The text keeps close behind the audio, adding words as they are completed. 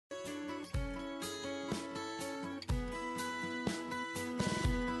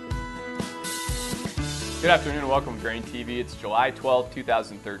Good afternoon and welcome to GrainTV. It's July 12,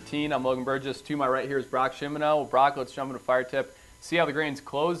 2013. I'm Logan Burgess. To my right here is Brock Shimano. Well, Brock, let's jump into fire tip. See how the grains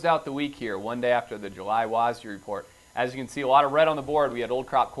closed out the week here, one day after the July WASDE report. As you can see, a lot of red on the board. We had old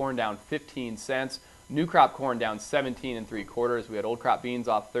crop corn down 15 cents, new crop corn down 17 3/4. We had old crop beans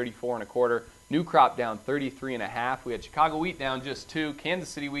off 34 1/4, new crop down 33 1/2. We had Chicago wheat down just 2, Kansas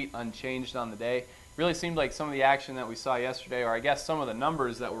City wheat unchanged on the day. Really seemed like some of the action that we saw yesterday, or I guess some of the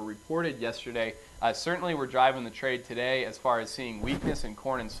numbers that were reported yesterday, certainly were driving the trade today as far as seeing weakness in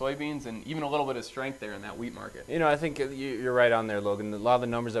corn and soybeans and even a little bit of strength there in that wheat market. You know, I think you're right on there, Logan. A lot of the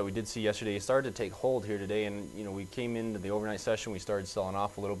numbers that we did see yesterday started to take hold here today, and you know, we came into the overnight session, we started selling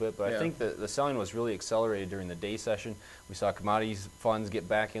off a little bit, but I think the selling was really accelerated during the day session. We saw commodities funds get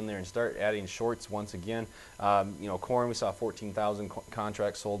back in there and start adding shorts once again. You know, corn, we saw 14,000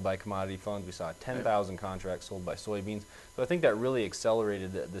 contracts sold by commodity funds. We saw 10,000 contracts sold by soybeans. So I think that really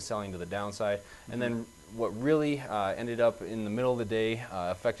accelerated the selling to the downside. And then what really ended up in the middle of the day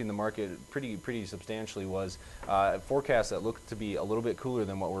affecting the market pretty substantially was forecasts that looked to be a little bit cooler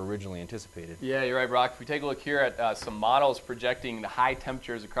than what were originally anticipated. Yeah, you're right, Brock. If we take a look here at some models projecting the high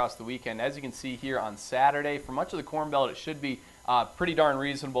temperatures across the weekend, as you can see here on Saturday, for much of the Corn Belt, it should be pretty darn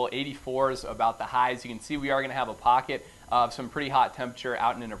reasonable. 84s about the highs. You can see we are going to have a pocket of some pretty hot temperature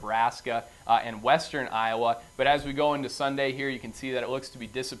out in Nebraska and western Iowa. But as we go into Sunday here, you can see that it looks to be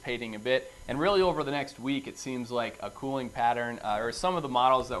dissipating a bit. And really over the next week, it seems like a cooling pattern, or some of the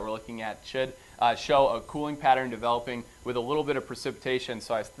models that we're looking at should show a cooling pattern developing with a little bit of precipitation.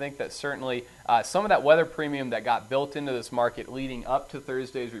 So I think that certainly some of that weather premium that got built into this market leading up to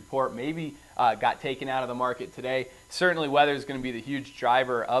Thursday's report maybe got taken out of the market today. Certainly weather is going to be the huge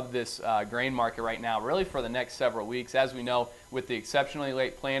driver of this grain market right now, really for the next several weeks. As we know, with the exceptionally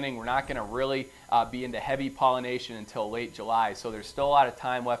late planting, we're not going to really be into heavy pollination until late July. So there's still a lot of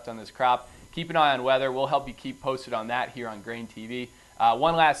time left on this crop. Keep an eye on weather. We'll help you keep posted on that here on GrainTV.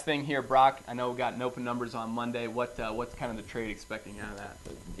 One last thing here, Brock. I know we got NOPA numbers on Monday. What's kind of the trade expecting out of that?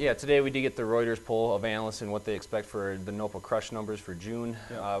 Yeah, today we did get the Reuters poll of analysts and what they expect for the NOPA crush numbers for June.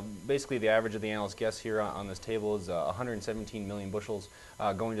 Yep. Basically, the average of the analyst guess here on this table is 117 million bushels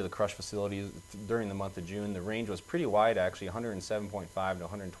going to the crush facilities during the month of June. The range was pretty wide, actually, 107.5 to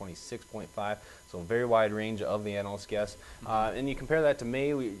 126.5. So a very wide range of the analyst guess. And you compare that to May,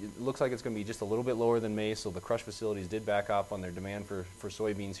 it looks like it's going to be just a little bit lower than May. So the crush facilities did back off on their demand for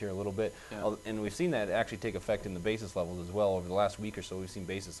soybeans here a little bit. Yeah. And we've seen that actually take effect in the basis levels as well. Over the last week or so, we've seen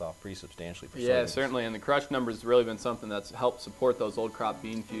basis off pretty substantially for soybeans. Yeah, certainly. And the crush numbers has really been something that's helped support those old crop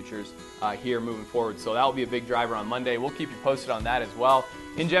bean futures here moving forward. So that will be a big driver on Monday. We'll keep you posted on that as well.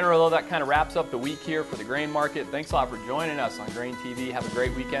 In general, though, that kind of wraps up the week here for the grain market. Thanks a lot for joining us on GrainTV. Have a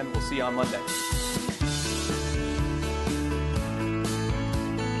great weekend. We'll see you on Monday.